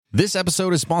This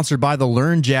episode is sponsored by the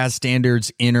Learn Jazz Standards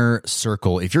Inner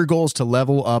Circle. If your goal is to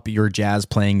level up your jazz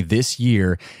playing this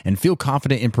year and feel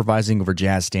confident improvising over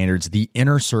jazz standards, the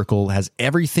Inner Circle has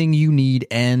everything you need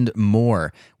and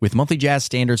more. With monthly jazz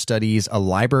standard studies, a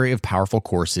library of powerful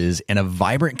courses, and a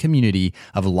vibrant community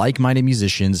of like-minded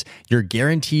musicians, you're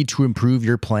guaranteed to improve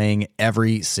your playing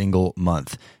every single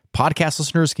month. Podcast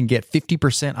listeners can get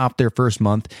 50% off their first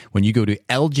month when you go to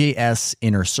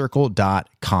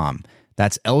ljsinnercircle.com.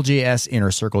 That's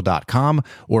ljsinnercircle.com,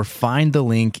 or find the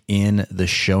link in the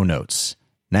show notes.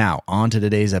 Now, on to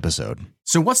today's episode.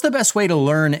 So what's the best way to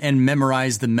learn and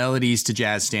memorize the melodies to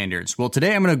jazz standards? Well,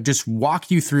 today I'm going to just walk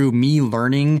you through me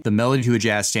learning the melody to a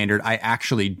jazz standard I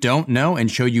actually don't know and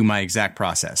show you my exact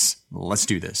process. Let's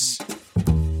do this.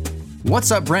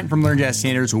 What's up, Brent from Learn Jazz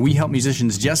Standards, where we help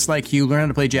musicians just like you learn how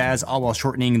to play jazz, all while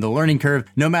shortening the learning curve,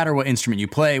 no matter what instrument you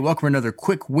play. Welcome to another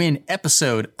quick win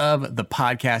episode of the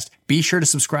podcast. Be sure to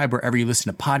subscribe wherever you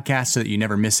listen to podcasts so that you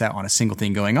never miss out on a single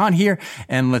thing going on here,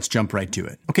 and let's jump right to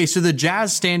it. Okay, so the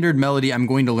jazz standard melody I'm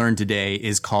going to learn today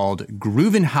is called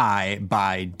Groovin' High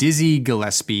by Dizzy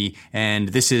Gillespie, and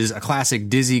this is a classic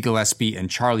Dizzy Gillespie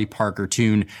and Charlie Parker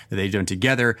tune that they've done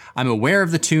together. I'm aware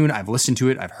of the tune, I've listened to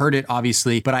it, I've heard it,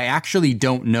 obviously, but I actually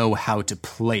don't know how to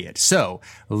play it. So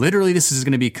literally this is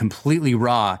going to be completely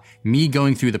raw, me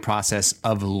going through the process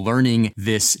of learning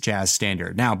this jazz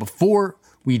standard. Now, before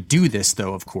we do this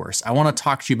though, of course, I want to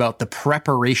talk to you about the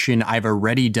preparation I've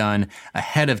already done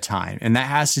ahead of time. And that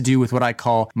has to do with what I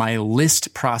call my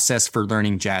list process for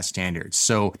learning jazz standards.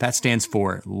 So that stands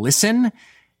for listen,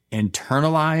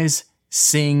 internalize,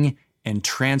 sing, and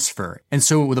transfer. And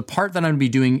so the part that I'm going to be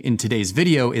doing in today's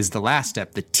video is the last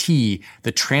step, the T,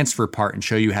 the transfer part, and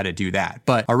show you how to do that.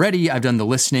 But already I've done the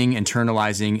listening,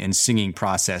 internalizing, and singing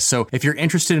process. So if you're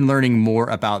interested in learning more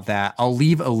about that, I'll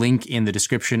leave a link in the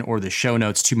description or the show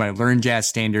notes to my Learn Jazz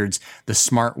Standards, the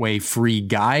Smart Way free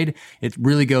guide. It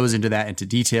really goes into that into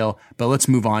detail, but let's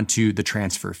move on to the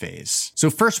transfer phase. So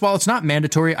first, while it's not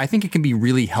mandatory, I think it can be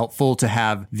really helpful to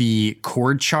have the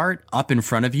chord chart up in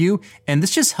front of you. And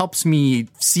this just helps me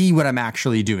see what I'm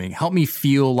actually doing, help me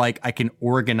feel like I can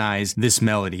organize this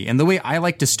melody. And the way I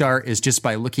like to start is just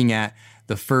by looking at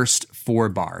the first 4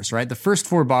 bars, right? The first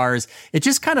 4 bars, it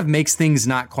just kind of makes things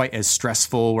not quite as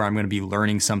stressful where I'm going to be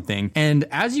learning something. And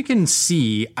as you can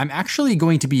see, I'm actually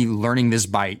going to be learning this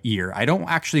by ear. I don't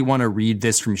actually want to read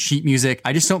this from sheet music.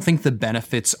 I just don't think the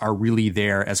benefits are really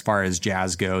there as far as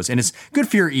jazz goes. And it's good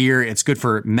for your ear. It's good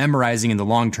for memorizing in the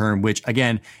long term, which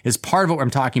again is part of what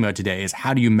I'm talking about today is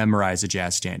how do you memorize a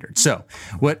jazz standard? So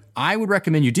what I would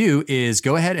recommend you do is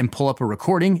go ahead and pull up a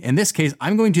recording. In this case,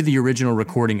 I'm going to the original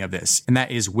recording of this, and that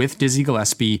is with Dizzy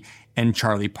Gillespie and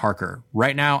Charlie Parker.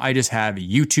 Right now, I just have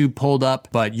YouTube pulled up,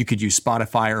 but you could use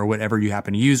Spotify or whatever you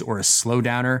happen to use, or a slow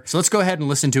downer. So let's go ahead and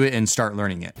listen to it and start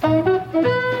learning it.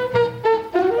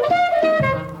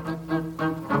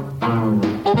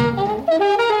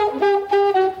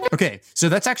 Okay, so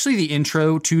that's actually the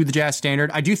intro to the jazz standard.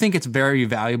 I do think it's very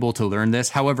valuable to learn this.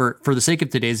 However, for the sake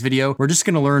of today's video, we're just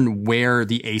going to learn where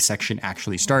the A section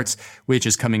actually starts, which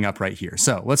is coming up right here.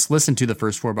 So let's listen to the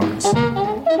first 4 bars.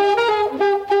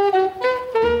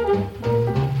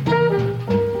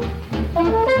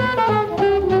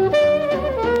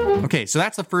 Okay, so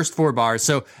that's the first 4 bars.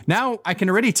 So now I can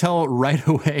already tell right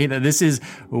away that this is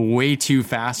way too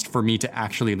fast for me to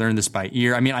actually learn this by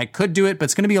ear. I mean, I could do it, but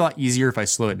it's going to be a lot easier if I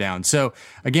slow it down. So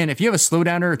again, if you have a slow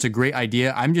downer, it's a great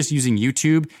idea. I'm just using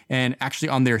YouTube, and actually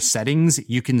on their settings,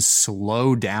 you can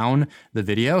slow down the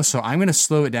video. So I'm going to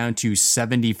slow it down to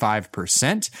 75%.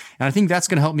 And I think that's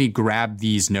going to help me grab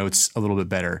these notes a little bit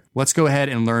better. Let's go ahead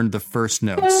and learn the first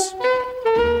notes.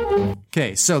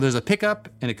 Okay, so there's a pickup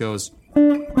and it goes.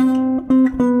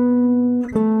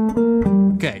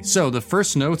 Okay, so the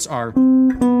first notes are, let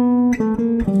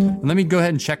me go ahead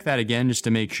and check that again just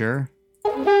to make sure.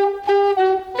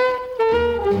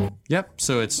 Yep,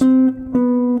 so it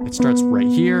starts right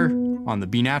here on the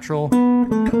B natural.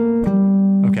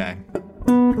 Okay.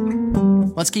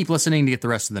 Let's keep listening to get the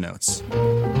rest of the notes.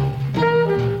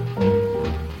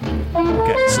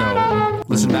 Okay, so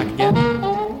listen back again.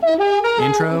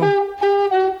 Intro.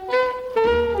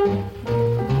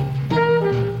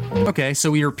 Okay, so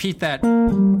we repeat that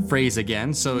phrase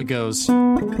again. So it goes.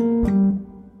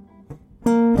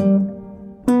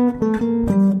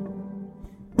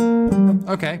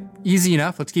 Okay, easy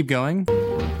enough. Let's keep going. Okay,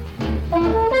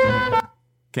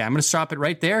 I'm going to stop it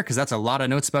right there because that's a lot of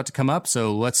notes about to come up.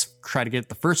 So let's try to get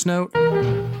the first note.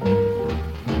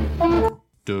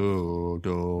 Do,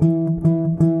 do.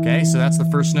 Okay, so that's the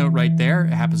first note right there.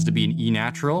 It happens to be an E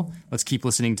natural. Let's keep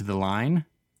listening to the line.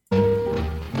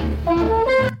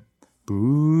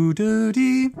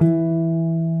 Boo-doo-dee.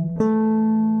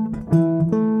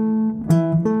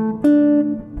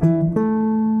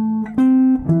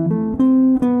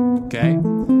 Okay,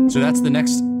 so that's the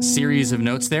next series of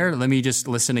notes there. Let me just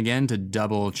listen again to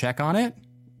double check on it.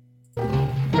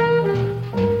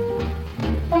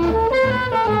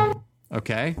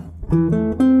 Okay.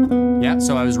 Yeah,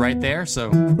 so I was right there,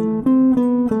 so...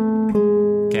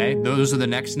 Okay, those are the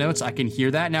next notes. I can hear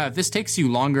that. Now, if this takes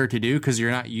you longer to do because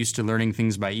you're not used to learning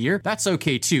things by ear, that's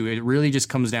okay too. It really just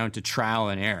comes down to trial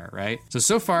and error, right?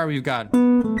 So far we've got...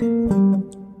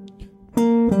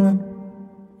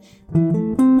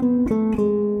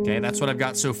 Okay, that's what I've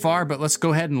got so far, but let's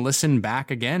go ahead and listen back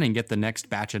again and get the next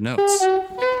batch of notes.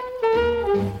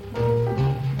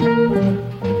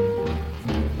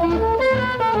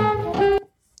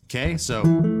 Okay, so...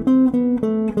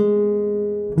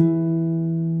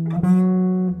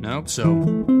 Nope, so...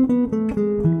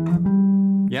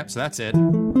 Yep, so that's it.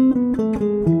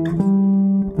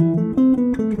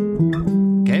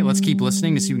 Okay, let's keep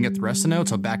listening to see if we can get the rest of the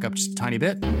notes. I'll back up just a tiny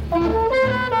bit.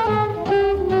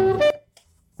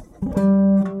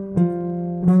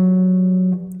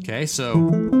 Okay, so...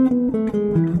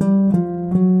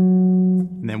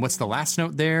 And then what's the last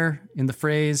note there in the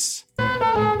phrase?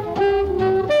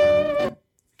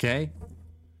 Okay.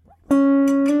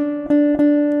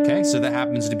 Okay, so that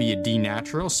happens to be a D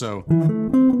natural, so...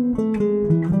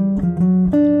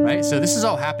 Right, so this is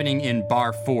all happening in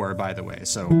bar 4, by the way,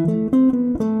 so...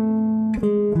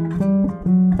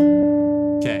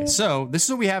 Okay, so this is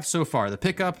what we have so far. The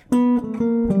pickup...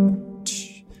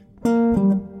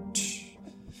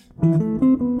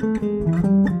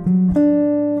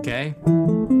 Okay.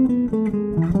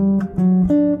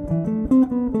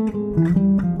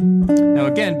 Now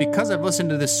again, because I've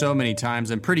listened to this so many times,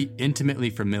 I'm pretty intimately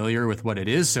familiar with what it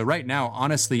is. So right now,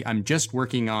 honestly, I'm just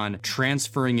working on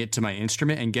transferring it to my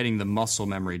instrument and getting the muscle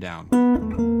memory down.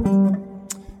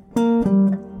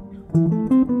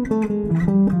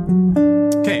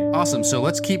 Okay, awesome. So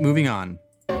let's keep moving on.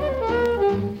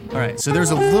 All right, so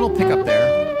there's a little pickup there.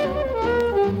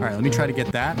 All right, let me try to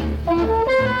get that.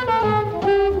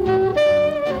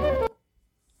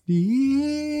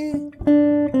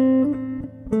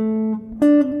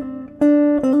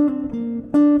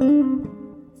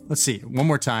 Let's see, one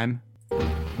more time.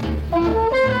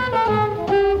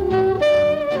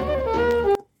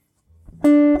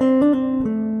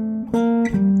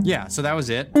 Yeah, so that was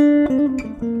it.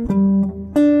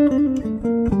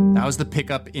 That was the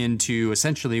pickup into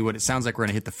essentially what it sounds like we're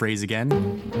gonna hit the phrase again.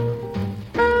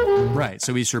 Right,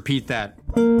 so we just repeat that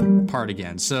part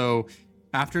again. So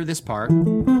after this part,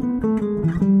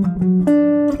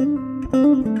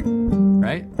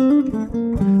 right?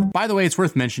 By the way, it's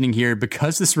worth mentioning here,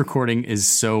 because this recording is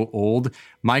so old,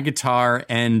 my guitar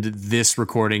and this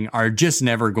recording are just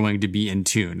never going to be in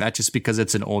tune. That's just because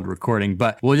it's an old recording,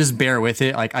 but we'll just bear with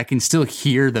it. Like, I can still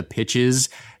hear the pitches,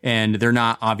 and they're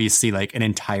not obviously like an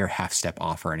entire half step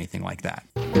off or anything like that.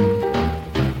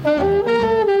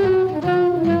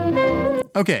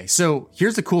 Okay, so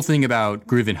here's the cool thing about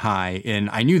grooving high, and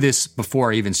I knew this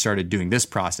before I even started doing this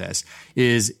process,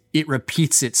 is it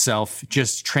repeats itself,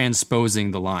 just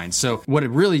transposing the line. So what it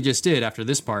really just did after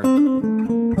this part,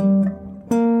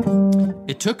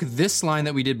 it took this line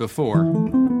that we did before,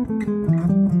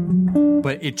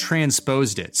 but it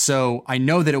transposed it. So I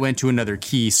know that it went to another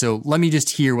key, so let me just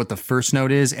hear what the first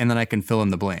note is, and then I can fill in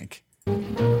the blank.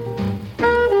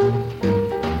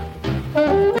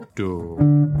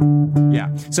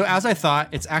 Yeah, so as I thought,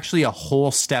 it's actually a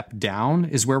whole step down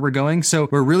is where we're going. So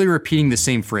we're really repeating the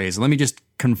same phrase. Let me just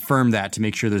confirm that to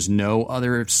make sure there's no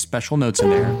other special notes in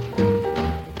there.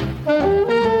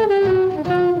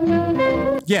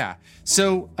 Yeah,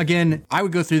 so again, I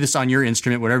would go through this on your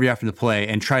instrument, whatever you happen to play,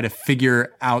 and try to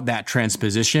figure out that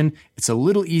transposition. It's a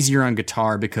little easier on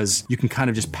guitar because you can kind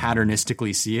of just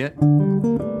patternistically see it.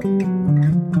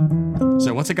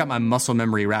 So once I got my muscle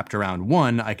memory wrapped around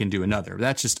one, I can do another.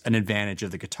 That's just an advantage of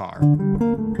the guitar.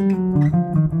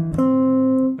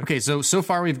 Okay, so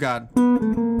far we've got...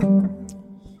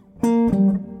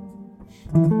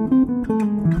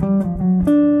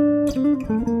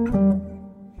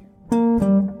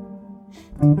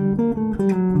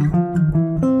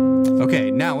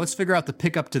 Okay, now let's figure out the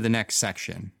pickup to the next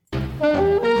section.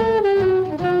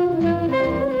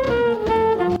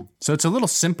 So it's a little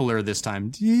simpler this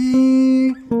time.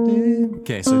 D, D.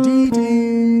 Okay, so D,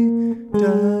 D,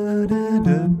 da, da,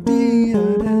 da, D,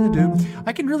 da, da, da.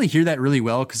 I can really hear that really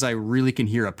well because I really can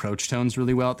hear approach tones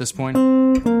really well at this point.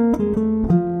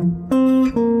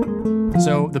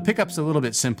 So the pickup's a little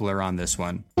bit simpler on this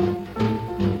one.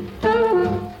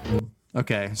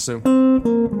 Okay, so...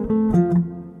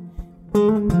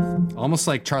 Almost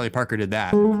like Charlie Parker did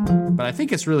that. But I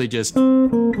think it's really just,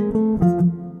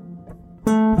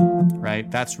 right?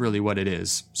 That's really what it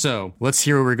is. So let's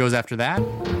hear where it goes after that.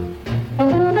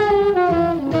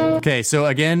 Okay, so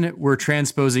again, we're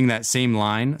transposing that same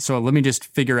line. So let me just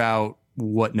figure out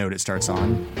what note it starts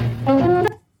on.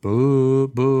 Boo,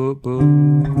 boo,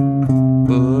 boo,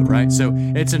 boo, right? So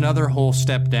it's another whole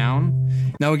step down.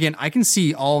 Now, again, I can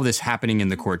see all of this happening in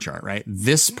the chord chart, right?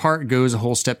 This part goes a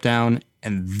whole step down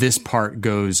and this part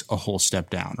goes a whole step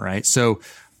down, right? So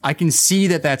I can see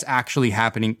that that's actually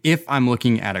happening if I'm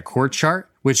looking at a chord chart,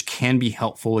 which can be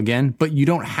helpful again, but you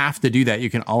don't have to do that. You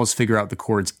can always figure out the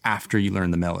chords after you learn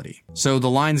the melody. So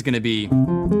the line's gonna be,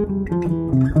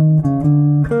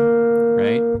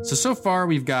 right? So far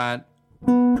we've got,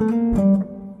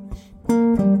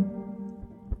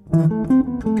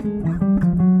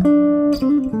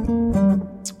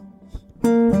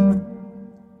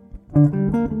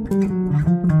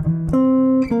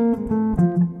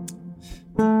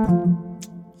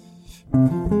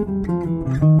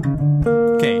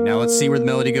 okay, now let's see where the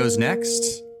melody goes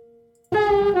next.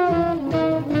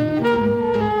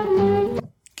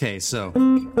 Okay, so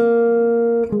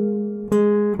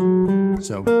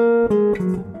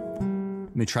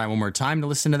let me try one more time to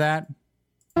listen to that.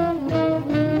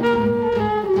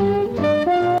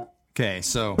 Okay,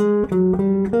 so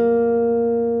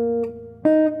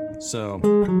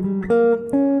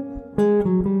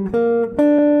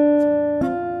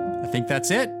I think that's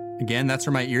it. Again, that's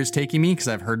where my ear's taking me because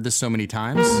I've heard this so many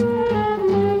times.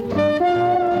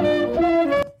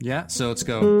 Yeah, so let's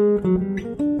go.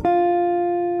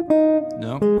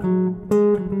 No.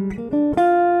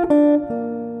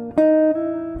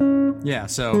 Yeah,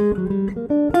 so.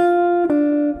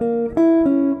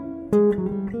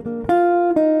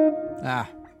 Ah.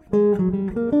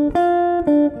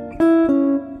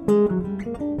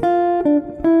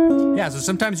 Yeah, so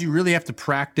sometimes you really have to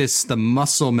practice the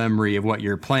muscle memory of what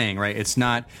you're playing, right? It's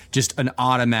not just an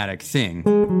automatic thing.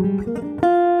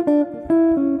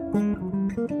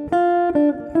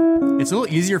 It's a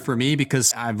little easier for me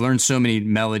because I've learned so many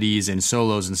melodies and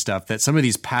solos and stuff that some of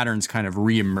these patterns kind of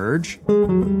re-emerge. All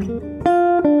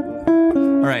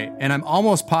right, and I'm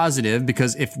almost positive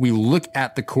because if we look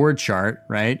at the chord chart,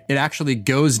 right, it actually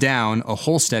goes down a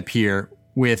whole step here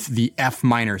with the F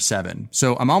minor 7.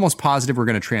 So I'm almost positive we're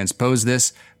going to transpose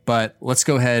this, but let's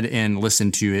go ahead and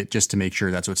listen to it just to make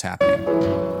sure that's what's happening.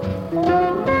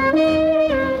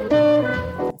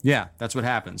 Yeah, that's what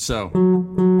happens. So,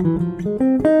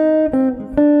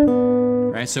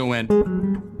 right, so it went.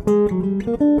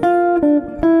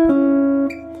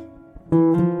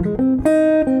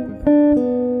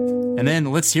 And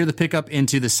then let's hear the pickup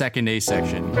into the second A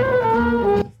section.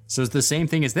 So it's the same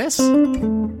thing as this?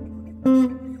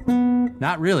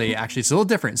 Not really, actually. It's a little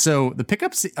different. So the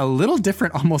pickup's a little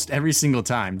different almost every single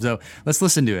time. So let's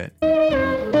listen to it.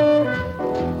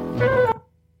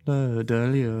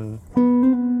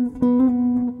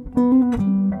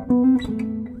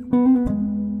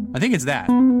 I think it's that.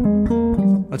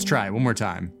 Let's try it one more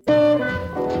time.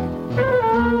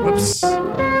 Whoops.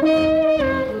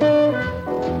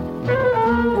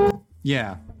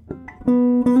 Yeah.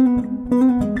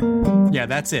 Yeah,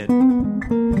 that's it.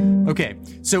 Okay,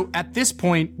 so at this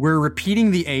point, we're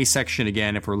repeating the A section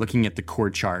again if we're looking at the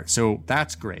chord chart. So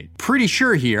that's great. Pretty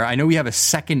sure here, I know we have a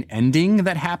second ending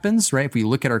that happens, right? If we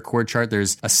look at our chord chart,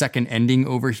 there's a second ending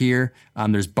over here.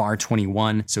 There's bar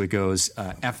 21. So it goes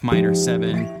F minor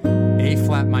 7, A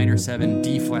flat minor 7,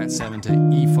 D flat 7 to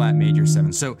E flat major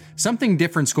 7. So something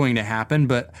different's going to happen,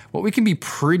 but what we can be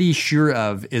pretty sure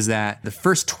of is that the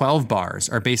first 12 bars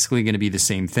are basically going to be the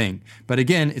same thing. But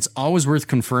again, it's always worth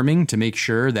confirming to make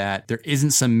sure that there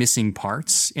isn't some missing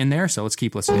parts in there. So let's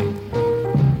keep listening.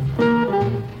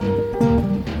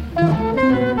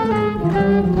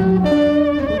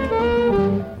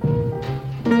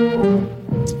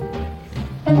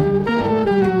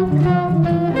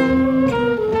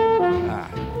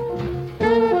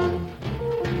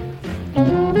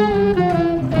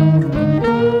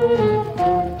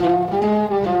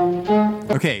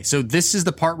 Okay, so this is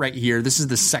the part right here. This is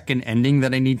the second ending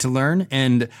that I need to learn.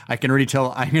 And I can already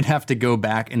tell I'm going to have to go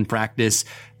back and practice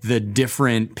the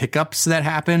different pickups that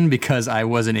happen because I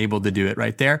wasn't able to do it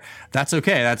right there. That's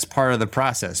okay. That's part of the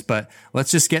process. But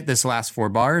let's just get this last 4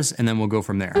 bars and then we'll go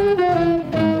from there.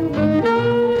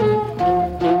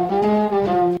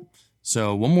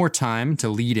 So one more time to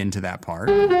lead into that part.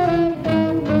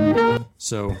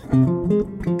 So...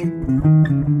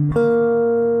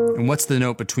 and what's the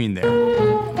note between there?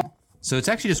 So it's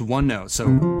actually just one note. So I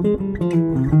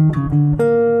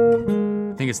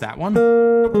think it's that one.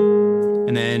 And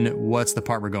And then what's the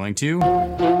part we're going to?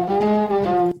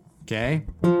 Okay.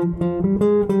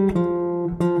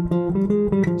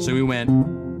 So we went.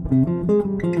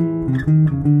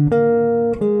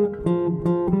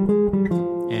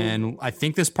 And I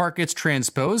think this part gets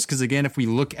transposed because, again, if we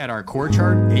look at our chord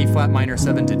chart, A flat minor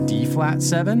 7 to D flat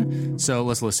 7. So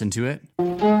let's listen to it.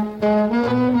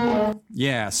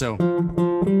 Yeah, so.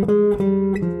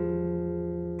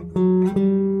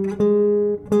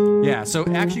 Yeah, so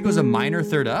it actually goes a minor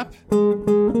third up.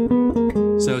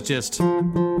 So it's just. And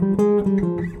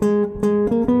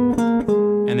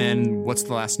then what's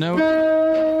the last note?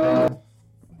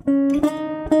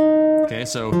 Okay,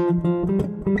 so.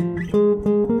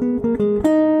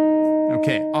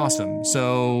 Okay, awesome.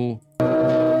 So.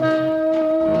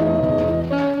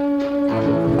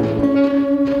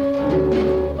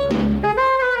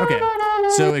 Okay,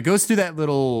 so it goes through that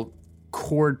little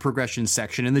chord progression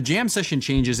section. In the jam session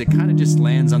changes, it kind of just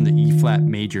lands on the E flat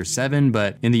major 7,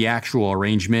 but in the actual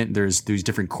arrangement, there's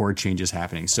different chord changes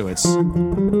happening. So it's. Oh,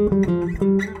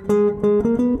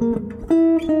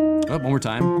 one more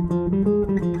time.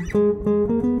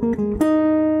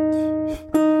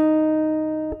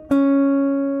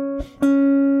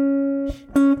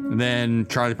 Then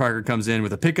Charlie Parker comes in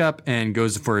with a pickup and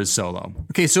goes for his solo.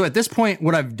 Okay, so at this point,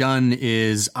 what I've done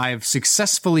is I've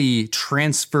successfully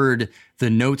transferred the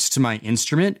notes to my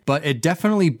instrument, but it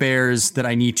definitely bears that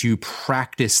I need to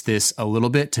practice this a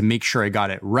little bit to make sure I got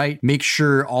it right. Make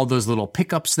sure all those little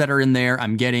pickups that are in there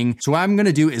I'm getting. So what I'm going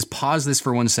to do is pause this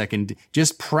for 1 second,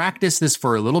 just practice this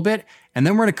for a little bit, and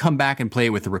then we're going to come back and play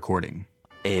it with the recording.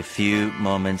 A few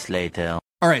moments later.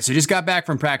 All right, so just got back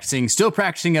from practicing, still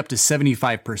practicing up to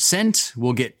 75%.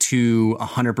 We'll get to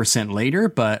 100% later,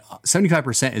 but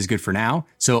 75% is good for now.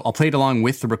 So I'll play it along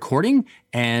with the recording,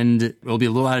 and it'll be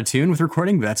a little out of tune with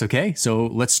recording, but that's okay. So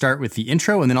let's start with the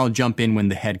intro, and then I'll jump in when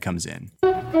the head comes in.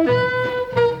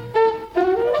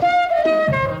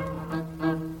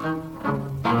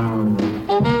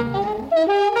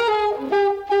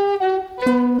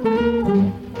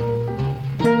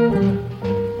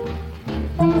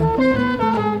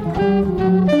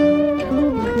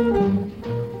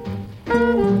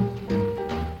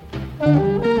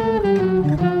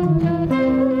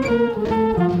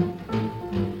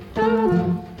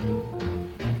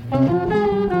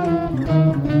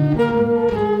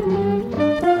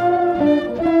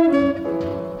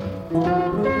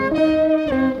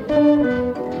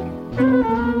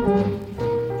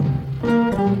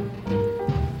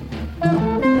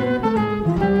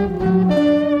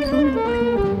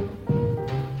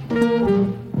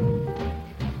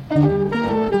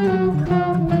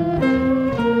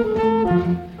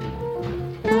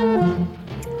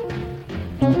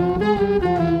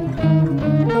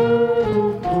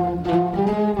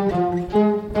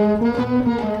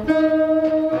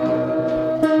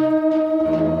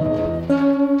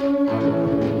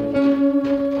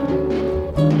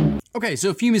 Okay, so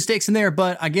a few mistakes in there,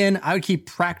 but again, I would keep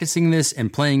practicing this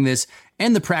and playing this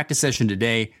and the practice session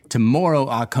today. Tomorrow,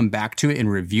 I'll come back to it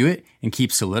and review it and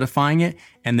keep solidifying it.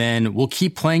 And then we'll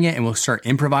keep playing it and we'll start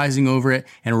improvising over it.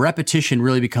 And repetition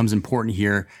really becomes important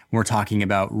here when we're talking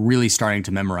about really starting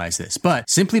to memorize this. But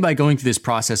simply by going through this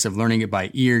process of learning it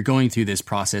by ear, going through this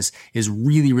process is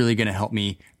really, really going to help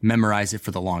me memorize it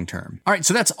for the long term. All right,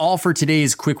 so that's all for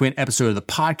today's quick win episode of the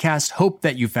podcast. Hope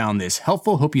that you found this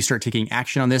helpful. Hope you start taking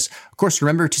action on this. Of course,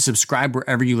 remember to subscribe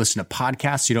wherever you listen to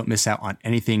podcasts so you don't miss out on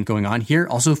anything going on here.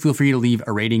 Also, feel free to leave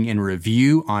a rating and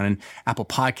review on Apple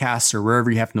Podcasts or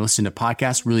wherever you happen to listen to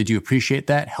podcasts. Really do appreciate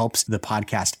that. Helps the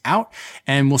podcast out.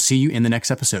 And we'll see you in the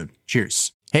next episode.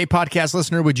 Cheers. Hey, podcast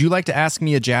listener, would you like to ask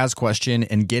me a jazz question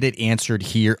and get it answered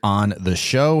here on the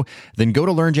show? Then go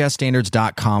to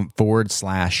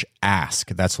learnjazzstandards.com/ask.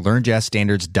 That's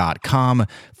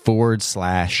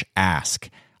learnjazzstandards.com/ask.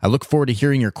 I look forward to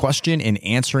hearing your question and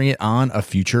answering it on a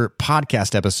future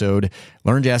podcast episode.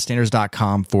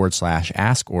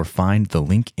 Learnjazzstandards.com/ask or find the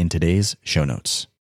link in today's show notes.